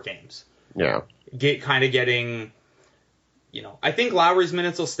 74 games. Yeah. Getting, I think Lowry's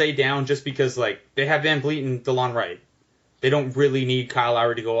minutes will stay down just because they have VanVleet and DeLon Wright. They don't really need Kyle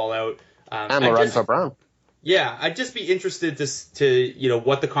Lowry to go all out. And Lorenzo Brown. Yeah, I'd just be interested to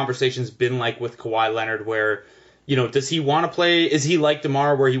what the conversation's been like with Kawhi Leonard, where, does he want to play? Is he like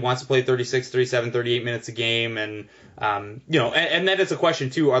DeMar where he wants to play 36, 37, 38 minutes a game? And, and then it's a question,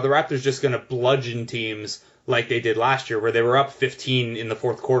 too, are the Raptors just going to bludgeon teams like they did last year, where they were up 15 in the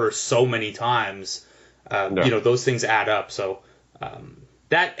fourth quarter so many times? Those things add up. So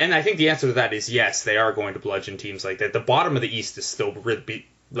and I think the answer to that is yes, they are going to bludgeon teams like that. The bottom of the East is still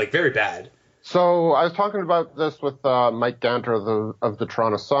very bad. So I was talking about this with Mike Ganter of the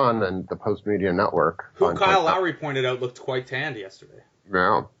Toronto Sun and the Post Media Network. Who Kyle Lowry pointed out looked quite tanned yesterday.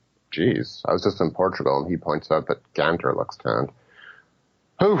 Yeah, geez. I was just in Portugal and he points out that Ganter looks tanned.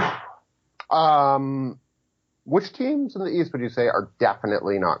 Which teams in the East would you say are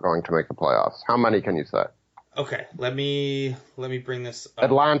definitely not going to make the playoffs? How many can you say? Okay, let me bring this up.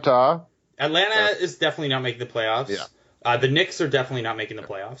 Atlanta is definitely not making the playoffs. Yeah. The Knicks are definitely not making the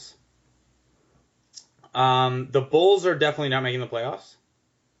playoffs. The Bulls are definitely not making the playoffs.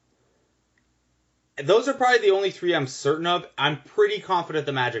 Those are probably the only three I'm certain of. I'm pretty confident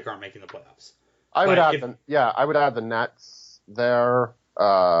the Magic aren't making the playoffs. I would add the Nets there.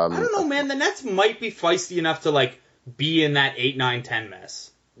 I don't know, man. The Nets might be feisty enough to be in that 8, 9, 10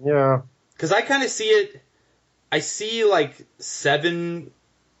 mess. Yeah. Because I kind of see it. I see 7,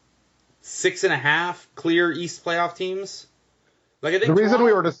 6.5 clear East playoff teams. I think the reason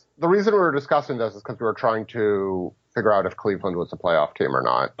we were discussing this is because we were trying to figure out if Cleveland was a playoff team or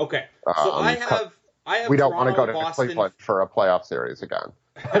not. Okay, so I have. We don't Toronto, want to go to Boston, Cleveland for a playoff series again.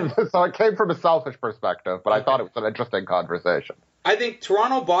 So it came from a selfish perspective, but I thought it was an interesting conversation. I think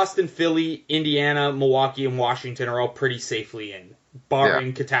Toronto, Boston, Philly, Indiana, Milwaukee, and Washington are all pretty safely in,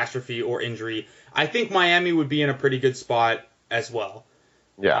 barring catastrophe or injury. I think Miami would be in a pretty good spot as well.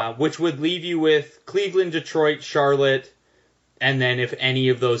 Yeah. Which would leave you with Cleveland, Detroit, Charlotte, and then if any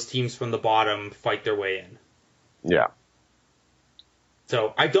of those teams from the bottom fight their way in. Yeah.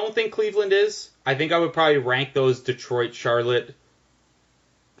 So I don't think Cleveland is. I think I would probably rank those Detroit, Charlotte.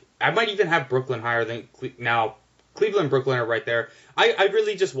 I might even have Brooklyn higher than now. Cleveland and Brooklyn are right there. I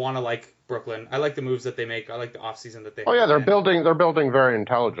really just want to like Brooklyn. I like the moves that they make. I like the offseason that they have. They're building very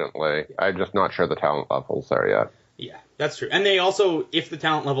intelligently. Yeah. I'm just not sure the talent level's there yet. Yeah, that's true. And they also, if the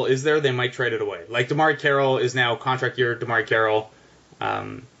talent level is there, they might trade it away. Like DeMar Carroll is now contract year. DeMar Carroll,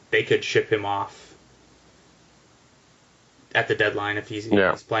 they could ship him off at the deadline if he's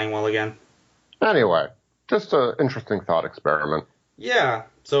playing well again. Anyway, just an interesting thought experiment. Yeah.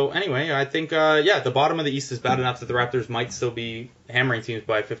 So anyway, I think the bottom of the East is bad enough that the Raptors might still be hammering teams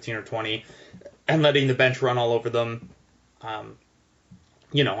by 15 or 20 and letting the bench run all over them. I'm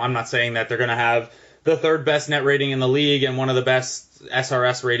not saying that they're going to have the third best net rating in the league and one of the best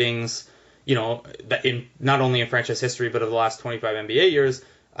SRS ratings, in not only in franchise history but of the last 25 NBA years.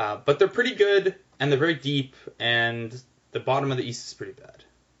 But they're pretty good and they're very deep, and the bottom of the East is pretty bad.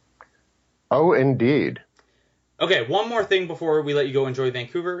 Oh, indeed. Okay, one more thing before we let you go enjoy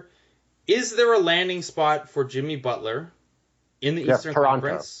Vancouver. Is there a landing spot for Jimmy Butler in the Eastern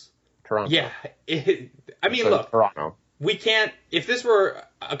Conference? Toronto. Yeah. Look, Toronto. We can't. If this were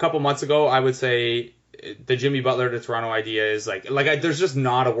a couple months ago, I would say the Jimmy Butler to Toronto idea is there's just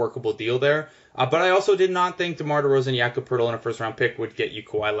not a workable deal there. But I also did not think DeMar DeRozan and Jakob Poeltl in a first-round pick would get you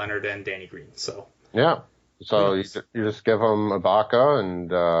Kawhi Leonard and Danny Green. So yeah. So you just give them Ibaka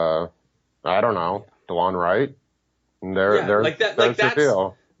and I don't know, DeLon Wright, and there's your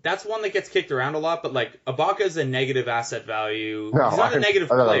deal. that's one that gets kicked around a lot, but like Ibaka is a negative asset value. No, He's not a negative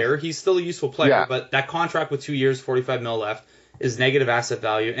player. He's still a useful player, Yeah. but that contract with 2 years, $45 million left, is negative asset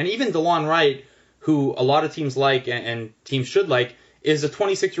value. And even DeLon Wright, who a lot of teams like and teams should like, is a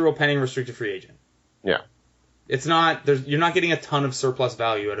 26-year-old pending restricted free agent. Yeah. It's not you're not getting a ton of surplus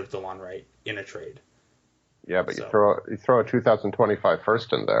value out of DeLon Wright in a trade. Yeah, but So. you throw a 2025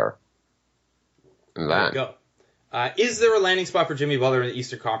 first in there. And There then you go. Is there a landing spot for Jimmy Butler in the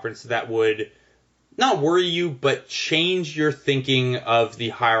Eastern Conference that would not worry you, but change your thinking of the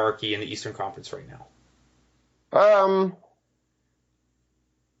hierarchy in the Eastern Conference right now?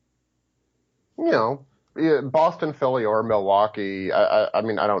 Boston, Philly, or Milwaukee. I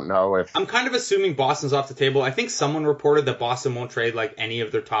mean, I don't know if I'm kind of assuming Boston's off the table. I think someone reported that Boston won't trade like any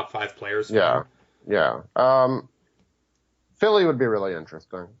of their top 5 players. Yeah. Philly would be really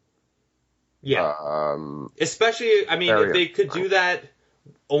interesting. Yeah. Especially, I mean, if they could do that,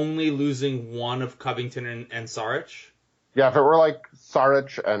 only losing one of Covington and Saric. Yeah, if it were like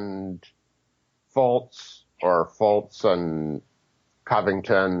Saric and Fultz, or Fultz and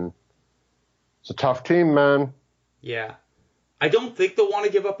Covington, it's a tough team, man. Yeah. I don't think they'll want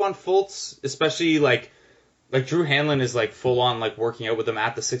to give up on Fultz, especially like Drew Hanlon is like full on like working out with them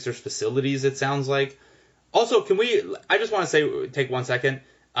at the Sixers facilities, it sounds like. Also, I just want to take 1 second.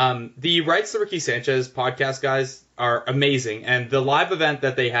 The Rights to Ricky Sanchez podcast guys are amazing. And the live event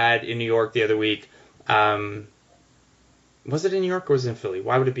that they had in New York the other week, was it in New York or was it in Philly?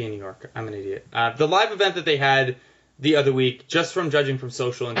 Why would it be in New York? I'm an idiot. The live event that they had the other week, just from judging from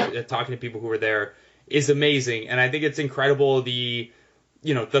social and talking to people who were there, is amazing. And I think it's incredible the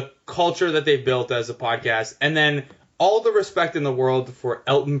culture that they've built as a podcast. And then all the respect in the world for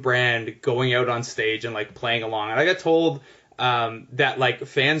Elton Brand going out on stage and like playing along. And I got told that like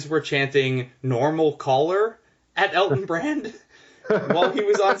fans were chanting "normal caller" at Elton Brand while he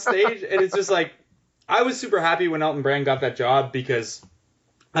was on stage. And it's just like, I was super happy when Elton Brand got that job because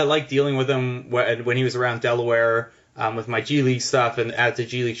I liked dealing with him when he was around Delaware with my G League stuff and at the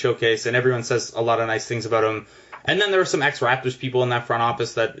G League showcase, and everyone says a lot of nice things about him. And then there are some ex-Raptors people in that front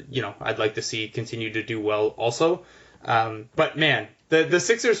office that, I'd like to see continue to do well also. But man, the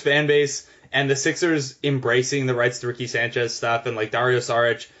Sixers fan base and the Sixers embracing the Rights to Ricky Sanchez stuff, and like Dario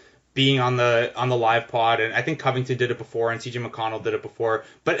Saric being on the live pod, and I think Covington did it before and TJ McConnell did it before,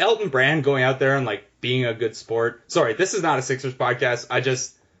 but Elton Brand going out there and like being a good sport. Sorry, this is not a Sixers podcast.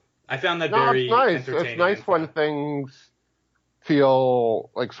 I found that very entertaining. It's nice when things feel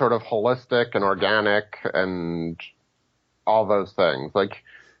like sort of holistic and organic and all those things. Like,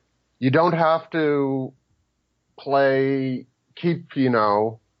 you don't have to keep,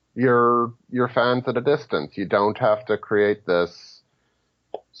 your fans at a distance. You don't have to create this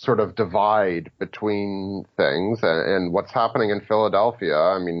sort of divide between things. And what's happening in Philadelphia,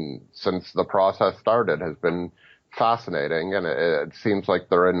 I mean, since the process started, has been fascinating. And it seems like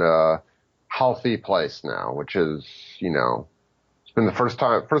they're in a healthy place now, which is, it's been the first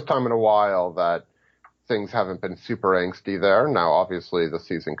time in a while that things haven't been super angsty there. Now, obviously, the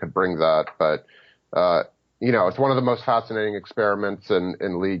season could bring that, but, it's one of the most fascinating experiments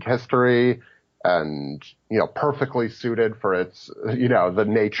in league history, and, perfectly suited for its, the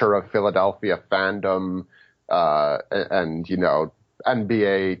nature of Philadelphia fandom, and,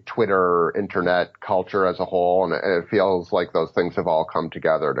 NBA, Twitter, internet culture as a whole. And it feels like those things have all come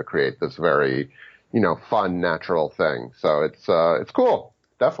together to create this very, fun, natural thing. So it's cool.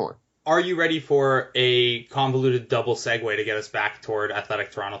 Definitely. Are you ready for a convoluted double segue to get us back toward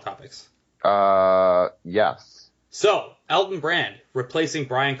Athletic Toronto topics? Yes. So, Elton Brand replacing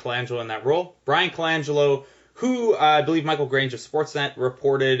Brian Colangelo in that role. Brian Colangelo, who I believe Michael Grange of Sportsnet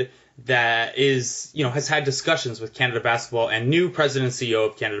reported that has had discussions with Canada Basketball and new president and CEO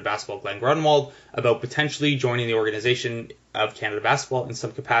of Canada Basketball, Glenn Grunwald, about potentially joining the organization of Canada Basketball in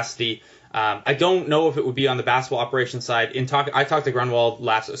some capacity. I don't know if it would be on the basketball operations side. I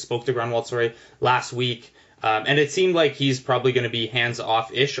spoke to Grunwald last week. And it seemed like he's probably going to be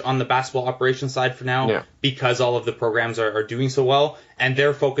hands-off-ish on the basketball operations side for now, because all of the programs are doing so well. And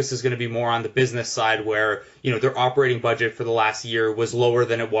their focus is going to be more on the business side, where, their operating budget for the last year was lower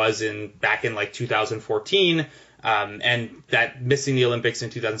than it was back in like 2014. And that missing the Olympics in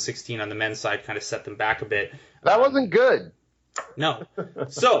 2016 on the men's side kind of set them back a bit. That wasn't good. No.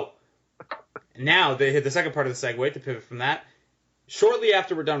 So now the second part of the segue, to pivot from that. Shortly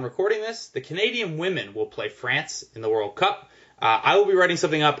after we're done recording this, the Canadian women will play France in the World Cup. I will be writing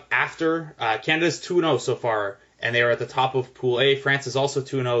something up after. Canada's 2-0 so far, and they are at the top of Pool A. France is also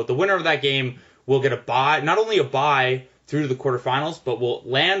 2-0. The winner of that game will get a bye, not only a bye through to the quarterfinals, but will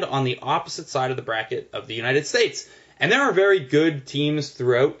land on the opposite side of the bracket of the United States. And there are very good teams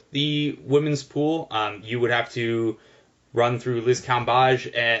throughout the women's pool. You would have to run through Liz Cambage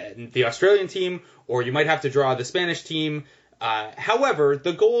and the Australian team, or you might have to draw the Spanish team. However,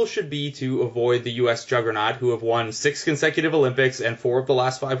 the goal should be to avoid the U.S. juggernaut, who have won 6 consecutive Olympics and 4 of the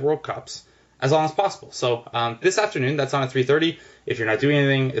last 5 World Cups, as long as possible. So this afternoon, that's on at 3:30. If you're not doing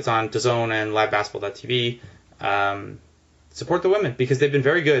anything, it's on DAZN and livebasketball.tv. Support the women, because they've been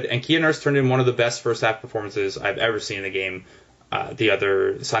very good. And Kia Nurse turned in one of the best first-half performances I've ever seen in a game the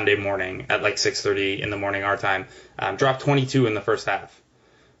other Sunday morning at like 6:30 in the morning our time. Dropped 22 in the first half,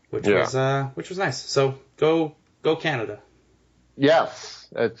 which was nice. So go Canada. Yes,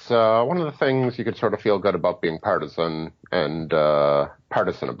 it's one of the things you could sort of feel good about being partisan and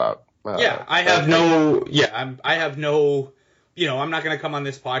partisan about. I have no, I'm not going to come on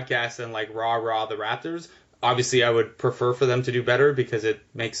this podcast and like rah the Raptors. Obviously, I would prefer for them to do better because it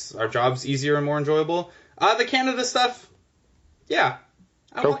makes our jobs easier and more enjoyable. The Canada stuff, I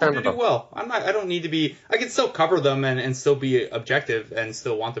want them to do well. I don't need to be. I can still cover them and still be objective and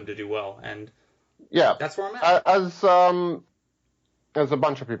still want them to do well. And that's where I'm at. As a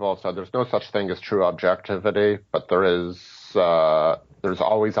bunch of people have said, there's no such thing as true objectivity, but there's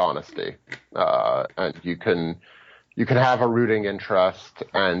always honesty, and you can have a rooting interest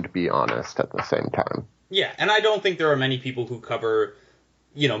and be honest at the same time. Yeah, and I don't think there are many people who cover,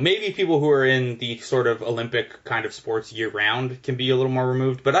 maybe people who are in the sort of Olympic kind of sports year-round can be a little more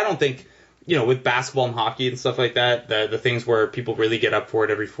removed, but I don't think, with basketball and hockey and stuff like that, the things where people really get up for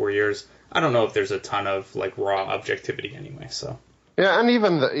it every 4 years, I don't know if there's a ton of, like, raw objectivity anyway, so. Yeah, and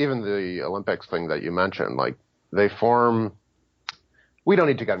even the Olympics thing that you mentioned, like, they form... We don't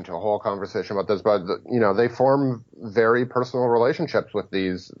need to get into a whole conversation about this, but, they form very personal relationships with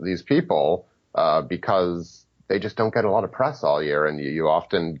these people, because they just don't get a lot of press all year, and you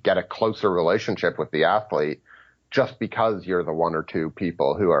often get a closer relationship with the athlete just because you're the one or two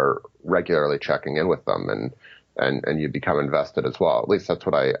people who are regularly checking in with them, and you become invested as well. At least that's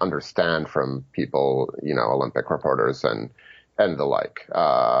what I understand from people, Olympic reporters and the like.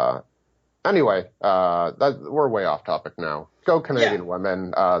 Anyway, we're way off topic now. Go Canadian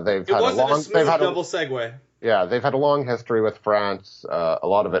women. They've had a double segue. Yeah, they've had a long history with France. A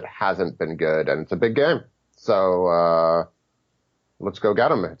lot of it hasn't been good, and it's a big game. So let's go get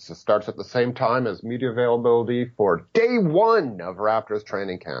them. It starts at the same time as media availability for day 1 of Raptors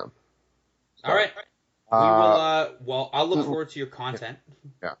training camp. So, all right. We will. I'll look forward to your content.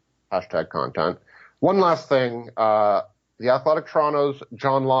 Yeah. #content. One last thing. The Athletic Toronto's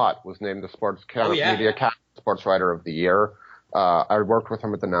John Lott was named the Media Cat Sports Writer of the Year. I worked with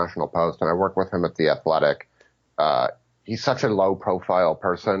him at the National Post, and I worked with him at the Athletic. He's such a low-profile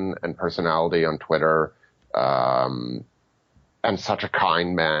person and personality on Twitter, and such a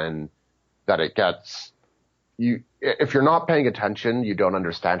kind man that it gets you. If you're not paying attention, you don't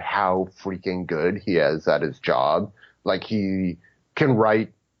understand how freaking good he is at his job. Like, he can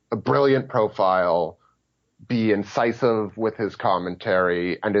write a brilliant profile, be incisive with his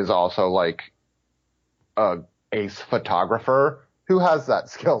commentary, and is also like a ace photographer who has that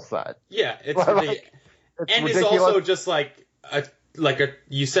skill set. Yeah, it's ridiculous. And is also just like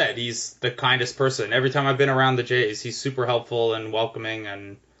you said, he's the kindest person. Every time I've been around the Jays, he's super helpful and welcoming.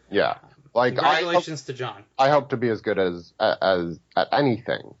 And congratulations to John. I hope to be as good as at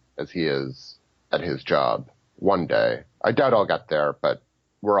anything as he is at his job one day. I doubt I'll get there, but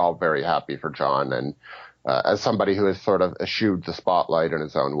we're all very happy for John. And as somebody who has sort of eschewed the spotlight in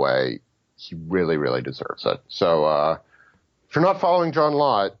his own way, he really, really deserves it. So if you're not following John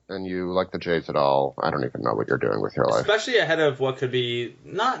Lott and you like the Jays at all, I don't even know what you're doing with your life. Especially ahead of what could be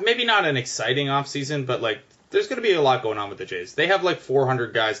maybe not an exciting offseason, but like there's going to be a lot going on with the Jays. They have like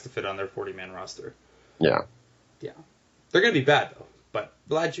 400 guys to fit on their 40-man roster. Yeah. Yeah. They're going to be bad, though. But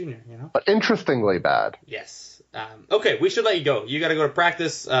Vlad Jr., But interestingly bad. Yes. Okay, we should let you go. You got to go to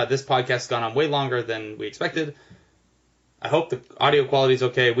practice. This podcast has gone on way longer than we expected. I hope the audio quality is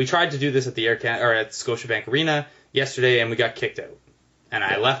okay. We tried to do this at the at Scotiabank Arena yesterday, and we got kicked out. And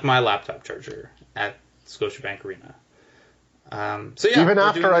I left my laptop charger at Scotiabank Arena. Even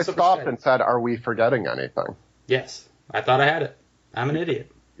after I stopped and said, "Are we forgetting anything?" Yes, I thought I had it. I'm an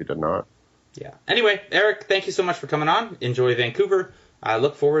idiot. You did not. Yeah. Anyway, Eric, thank you so much for coming on. Enjoy Vancouver. I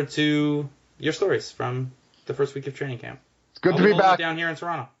look forward to your stories from the first week of training camp. It's good to be back down here in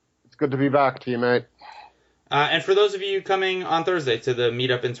Toronto. It's good to be back, teammate. And for those of you coming on Thursday to the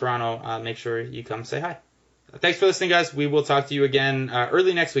meetup in Toronto, make sure you come say hi. Thanks for listening, guys. We will talk to you again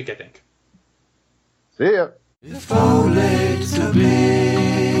early next week, I think. See ya. If only to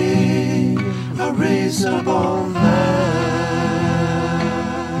be a reasonable man.